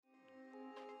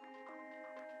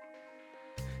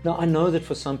Now, I know that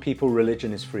for some people,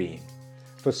 religion is freeing.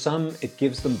 For some, it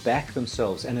gives them back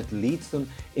themselves and it leads them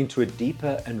into a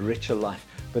deeper and richer life.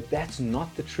 But that's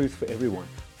not the truth for everyone.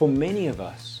 For many of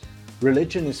us,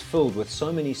 religion is filled with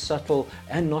so many subtle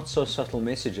and not so subtle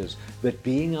messages that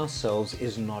being ourselves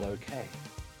is not okay.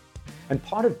 And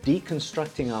part of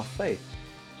deconstructing our faith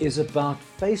is about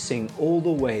facing all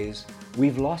the ways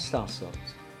we've lost ourselves.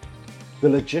 The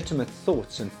legitimate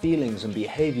thoughts and feelings and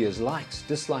behaviors, likes,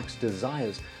 dislikes,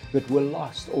 desires that were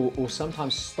lost or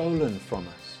sometimes stolen from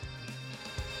us.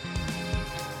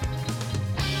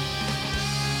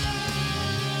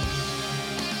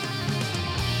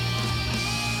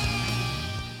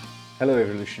 Hello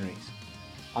Evolutionaries,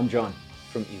 I'm John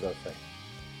from Evo Faith.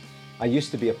 I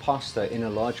used to be a pastor in a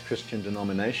large Christian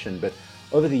denomination, but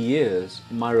over the years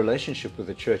my relationship with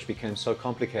the church became so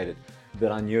complicated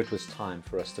that I knew it was time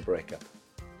for us to break up.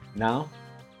 Now,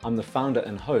 I'm the founder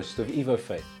and host of Evo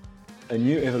Faith, a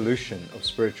new evolution of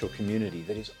spiritual community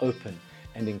that is open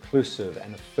and inclusive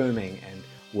and affirming and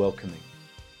welcoming.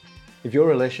 If your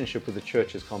relationship with the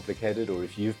church is complicated, or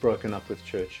if you've broken up with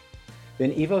church,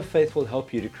 then Evo Faith will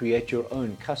help you to create your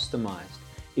own customized,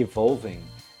 evolving,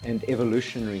 and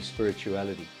evolutionary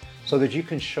spirituality so that you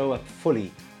can show up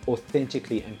fully,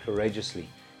 authentically, and courageously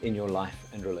in your life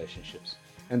and relationships.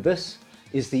 And this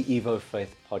is the Evo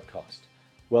Faith podcast.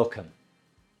 Welcome.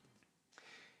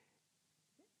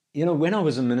 You know, when I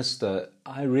was a minister,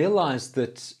 I realized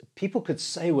that people could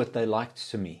say what they liked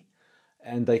to me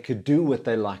and they could do what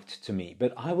they liked to me,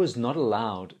 but I was not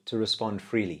allowed to respond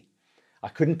freely. I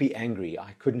couldn't be angry.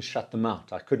 I couldn't shut them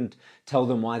out. I couldn't tell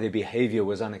them why their behavior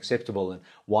was unacceptable and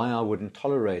why I wouldn't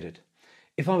tolerate it.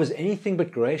 If I was anything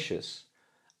but gracious,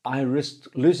 I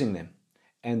risked losing them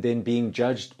and then being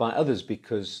judged by others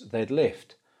because they'd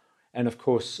left. And of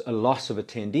course, a loss of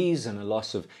attendees and a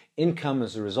loss of income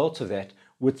as a result of that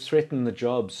would threaten the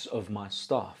jobs of my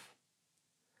staff.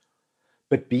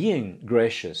 But being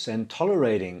gracious and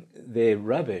tolerating their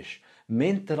rubbish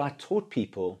meant that I taught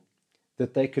people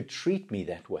that they could treat me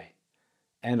that way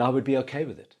and I would be okay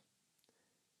with it.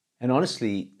 And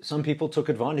honestly, some people took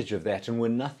advantage of that and were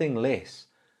nothing less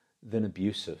than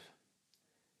abusive.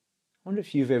 I wonder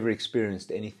if you've ever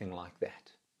experienced anything like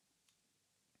that.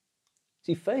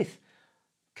 See, faith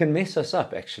can mess us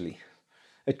up, actually.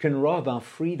 It can rob our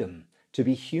freedom to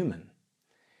be human.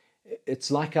 It's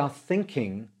like our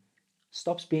thinking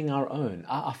stops being our own.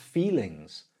 Our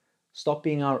feelings stop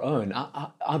being our own.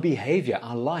 Our behavior,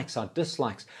 our likes, our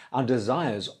dislikes, our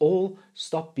desires all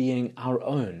stop being our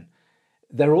own.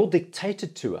 They're all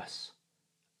dictated to us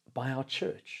by our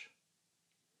church.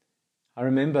 I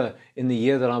remember in the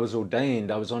year that I was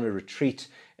ordained, I was on a retreat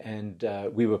and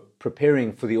we were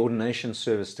preparing for the ordination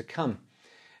service to come.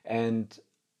 And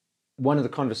one of the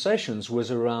conversations was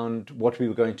around what we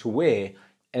were going to wear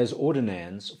as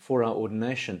ordinands for our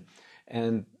ordination.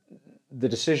 And the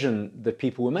decision that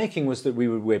people were making was that we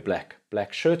would wear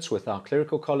black shirts with our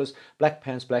clerical collars, black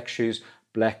pants, black shoes,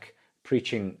 black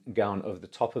preaching gown over the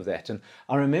top of that. And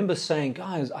I remember saying,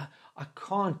 guys, I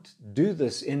can't do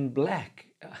this in black.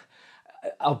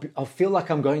 I'll feel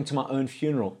like I'm going to my own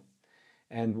funeral.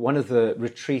 And one of the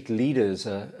retreat leaders,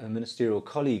 a ministerial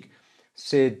colleague,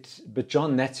 said, but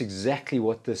John, that's exactly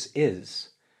what this is.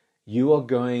 You are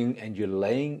going and you're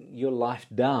laying your life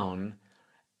down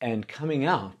and coming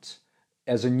out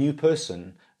as a new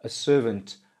person, a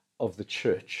servant of the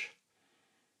church.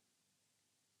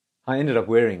 I ended up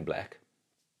wearing black,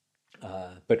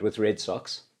 but with red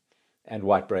socks and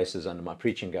white braces under my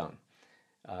preaching gown.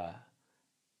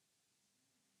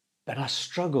 But I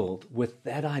struggled with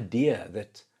that idea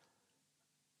that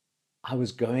I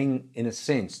was going, in a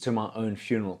sense, to my own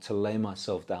funeral, to lay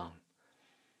myself down.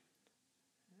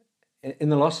 In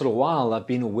the last little while, I've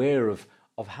been aware of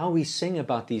how we sing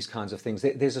about these kinds of things.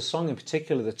 There's a song in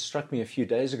particular that struck me a few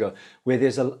days ago where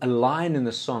there's a line in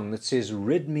the song that says,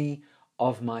 "Rid me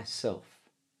of myself.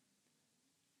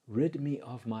 Rid me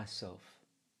of myself."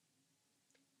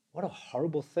 What a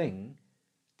horrible thing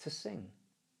to sing.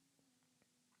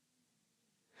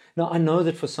 Now, I know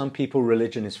that for some people,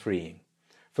 religion is freeing.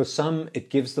 For some, it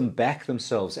gives them back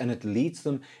themselves and it leads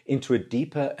them into a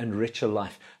deeper and richer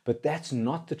life. But that's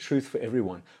not the truth for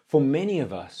everyone. For many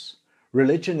of us,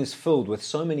 religion is filled with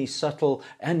so many subtle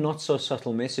and not so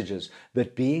subtle messages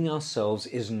that being ourselves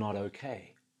is not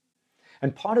okay.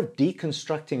 And part of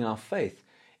deconstructing our faith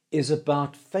is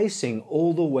about facing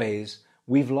all the ways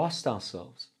we've lost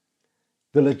ourselves.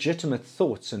 The legitimate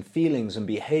thoughts and feelings and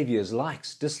behaviors,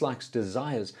 likes, dislikes,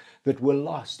 desires that were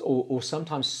lost or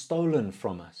sometimes stolen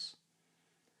from us.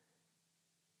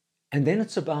 And then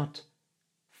it's about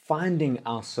finding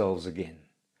ourselves again,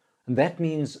 And that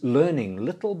means learning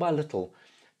little by little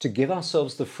to give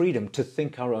ourselves the freedom to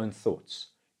think our own thoughts,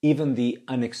 even the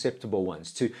unacceptable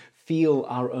ones, to feel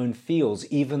our own feels,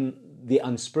 even the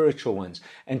unspiritual ones,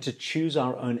 and to choose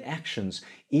our own actions,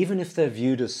 even if they're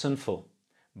viewed as sinful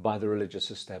by the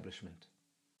religious establishment.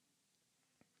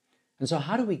 And so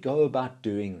how do we go about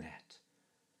doing that?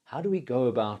 How do we go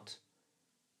about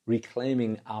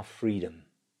reclaiming our freedom?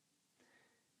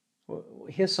 Well,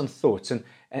 here's some thoughts.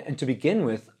 And to begin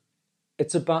with,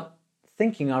 it's about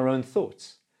thinking our own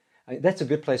thoughts. That's a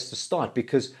good place to start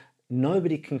because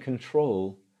nobody can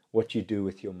control what you do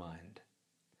with your mind.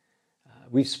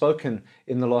 We've spoken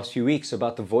in the last few weeks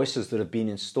about the voices that have been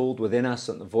installed within us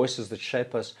and the voices that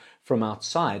shape us from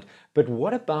outside. But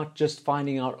what about just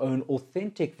finding our own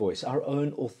authentic voice, our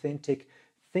own authentic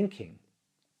thinking?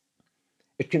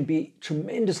 It can be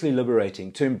tremendously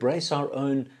liberating to embrace our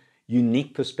own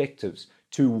unique perspectives,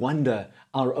 to wonder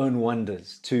our own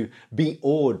wonders, to be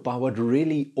awed by what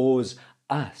really awes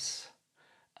us,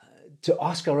 to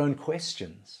ask our own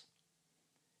questions.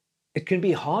 It can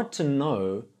be hard to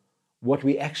know what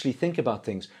we actually think about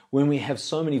things when we have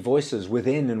so many voices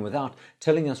within and without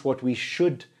telling us what we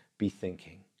should be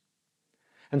thinking.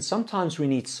 And sometimes we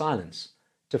need silence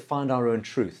to find our own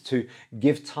truth, to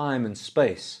give time and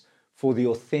space for the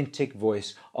authentic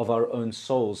voice of our own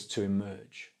souls to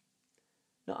emerge.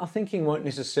 Now, our thinking won't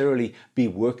necessarily be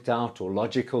worked out or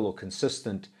logical or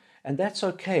consistent, and that's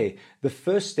okay. The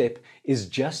first step is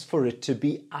just for it to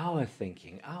be our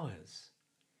thinking, ours.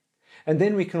 And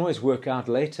then we can always work out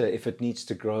later if it needs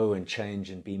to grow and change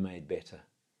and be made better.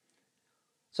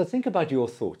 So think about your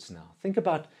thoughts now. Think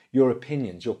about your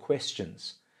opinions, your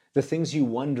questions, the things you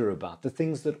wonder about, the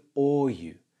things that awe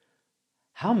you.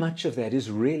 How much of that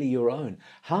is really your own?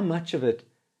 How much of it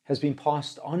has been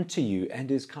passed on to you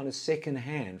and is kind of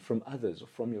secondhand from others or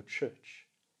from your church?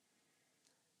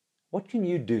 What can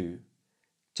you do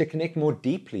to connect more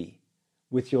deeply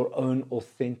with your own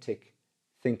authentic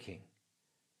thinking?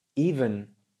 Even,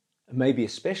 maybe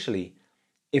especially,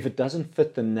 if it doesn't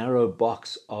fit the narrow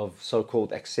box of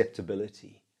so-called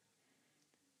acceptability.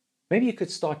 Maybe you could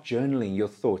start journaling your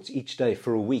thoughts each day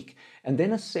for a week and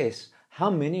then assess how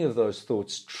many of those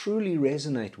thoughts truly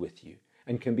resonate with you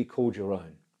and can be called your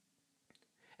own.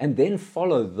 And then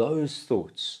follow those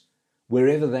thoughts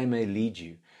wherever they may lead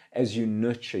you as you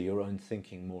nurture your own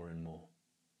thinking more and more.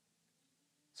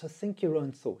 So think your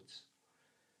own thoughts.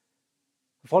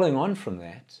 Following on from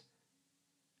that,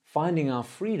 finding our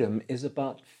freedom is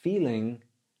about feeling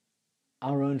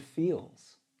our own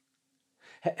feels.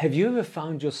 Have you ever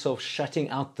found yourself shutting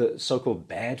out the so-called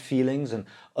bad feelings and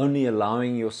only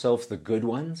allowing yourself the good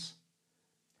ones?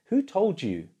 Who told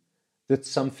you that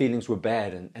some feelings were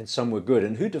bad and some were good,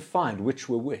 and who defined which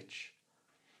were which?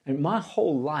 And my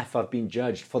whole life I've been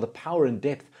judged for the power and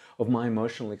depth of my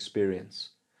emotional experience,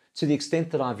 to the extent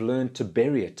that I've learned to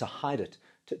bury it, to hide it,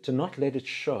 to not let it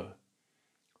show.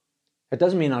 It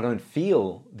doesn't mean I don't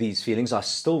feel these feelings. I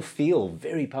still feel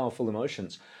very powerful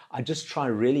emotions. I just try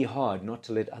really hard not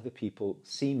to let other people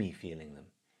see me feeling them.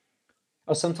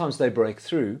 Or sometimes they break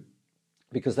through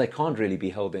because they can't really be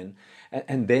held in.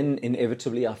 And then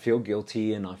inevitably I feel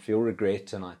guilty and I feel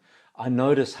regret, and I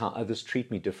notice how others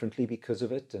treat me differently because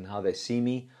of it and how they see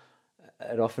me.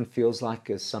 It often feels like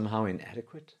as somehow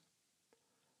inadequate.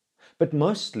 But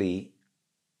mostly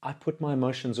I put my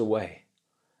emotions away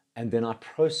and then I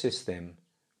process them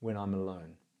when I'm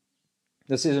alone.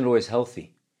 This isn't always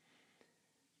healthy.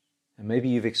 And maybe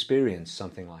you've experienced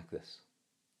something like this.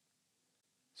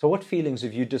 So what feelings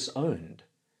have you disowned,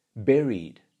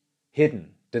 buried,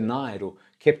 hidden, denied, or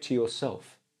kept to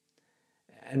yourself?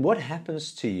 And what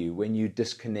happens to you when you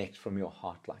disconnect from your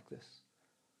heart like this?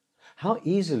 How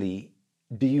easily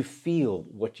do you feel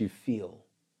what you feel?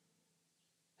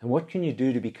 And what can you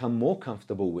do to become more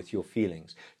comfortable with your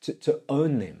feelings, to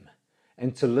own them,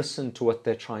 and to listen to what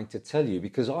they're trying to tell you?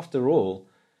 Because after all,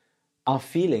 our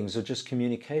feelings are just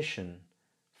communication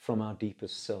from our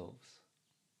deepest selves.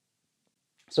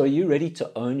 So are you ready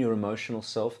to own your emotional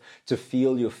self, to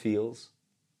feel your feels?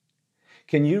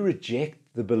 Can you reject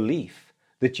the belief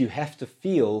that you have to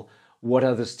feel what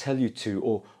others tell you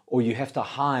to, or you have to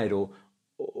hide or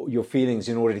your feelings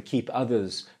in order to keep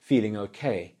others feeling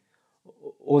okay?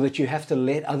 Or that you have to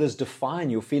let others define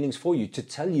your feelings for you, to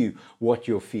tell you what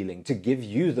you're feeling, to give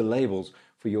you the labels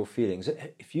for your feelings?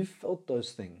 If you felt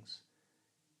those things,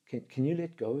 can you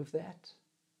let go of that?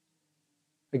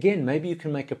 Again, maybe you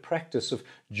can make a practice of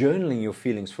journaling your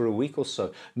feelings for a week or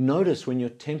so. Notice when you're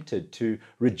tempted to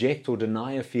reject or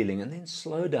deny a feeling, and then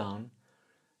slow down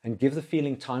and give the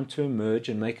feeling time to emerge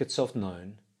and make itself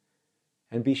known.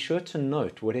 And be sure to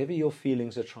note whatever your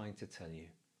feelings are trying to tell you.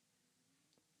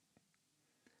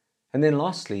 And then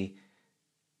lastly,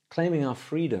 claiming our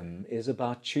freedom is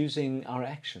about choosing our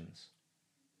actions.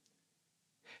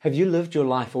 Have you lived your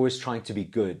life always trying to be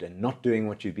good and not doing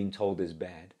what you've been told is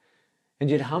bad? And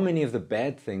yet how many of the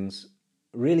bad things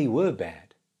really were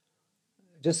bad?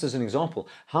 Just as an example,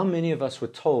 how many of us were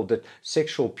told that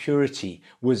sexual purity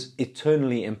was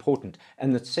eternally important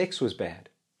and that sex was bad?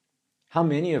 How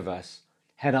many of us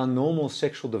had our normal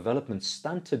sexual development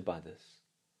stunted by this?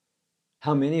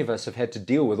 How many of us have had to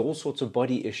deal with all sorts of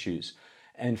body issues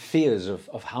and fears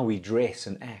of how we dress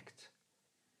and act?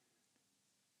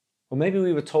 Or maybe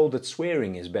we were told that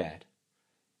swearing is bad,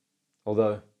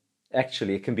 although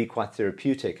actually it can be quite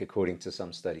therapeutic according to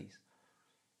some studies.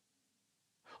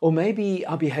 Or maybe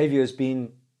our behavior has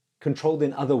been controlled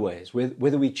in other ways,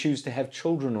 whether we choose to have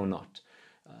children or not,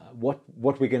 what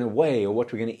we're going to weigh or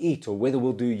what we're going to eat, or whether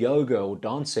we'll do yoga or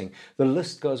dancing. The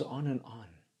list goes on and on.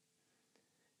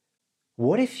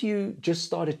 What if you just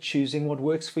started choosing what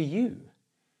works for you?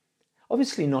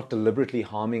 Obviously not deliberately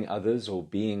harming others or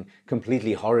being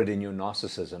completely horrid in your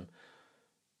narcissism.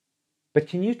 But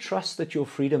can you trust that your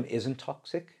freedom isn't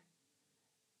toxic?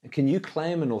 And can you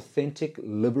claim an authentic,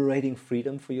 liberating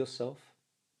freedom for yourself?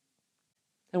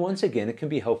 And once again, it can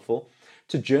be helpful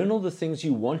to journal the things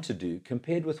you want to do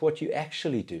compared with what you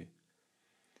actually do.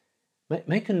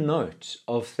 Make a note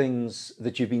of things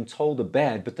that you've been told are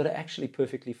bad, but that are actually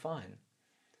perfectly fine.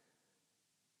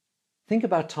 Think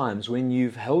about times when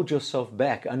you've held yourself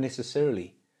back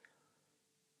unnecessarily.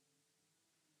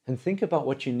 And think about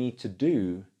what you need to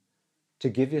do to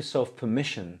give yourself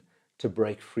permission to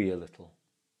break free a little.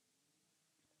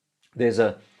 There's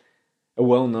a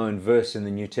well-known verse in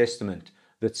the New Testament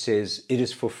that says, "It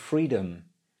is for freedom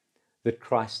that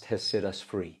Christ has set us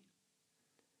free."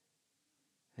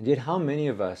 And yet how many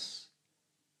of us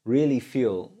really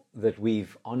feel that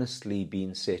we've honestly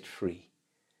been set free?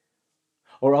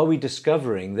 Or are we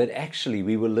discovering that actually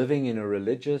we were living in a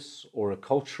religious or a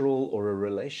cultural or a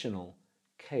relational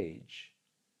cage?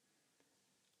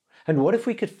 And what if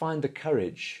we could find the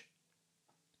courage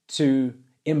to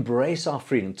embrace our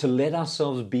freedom, to let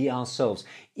ourselves be ourselves,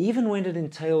 even when it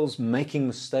entails making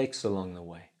mistakes along the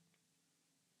way?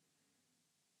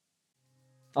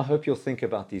 I hope you'll think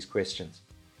about these questions.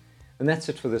 And that's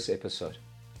it for this episode.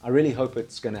 I really hope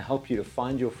it's going to help you to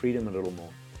find your freedom a little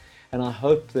more. And I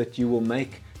hope that you will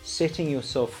make setting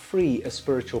yourself free a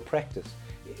spiritual practice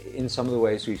in some of the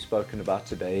ways we've spoken about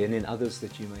today and in others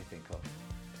that you may think of.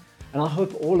 And I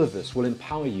hope all of this will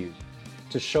empower you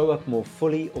to show up more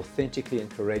fully, authentically, and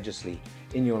courageously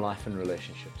in your life and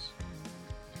relationships.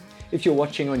 If you're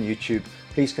watching on YouTube,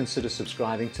 please consider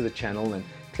subscribing to the channel and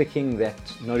clicking that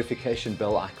notification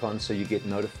bell icon so you get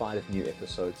notified of new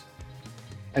episodes.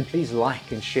 And please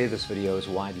like and share this video as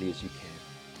widely as you can.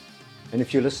 And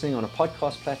if you're listening on a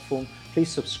podcast platform, please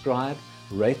subscribe,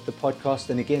 rate the podcast,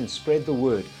 and again, spread the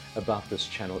word about this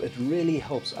channel. It really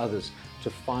helps others to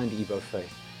find Evo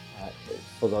Faith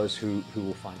for those who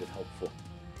will find it helpful.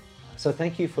 So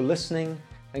thank you for listening.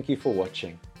 Thank you for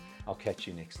watching. I'll catch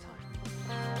you next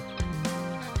time.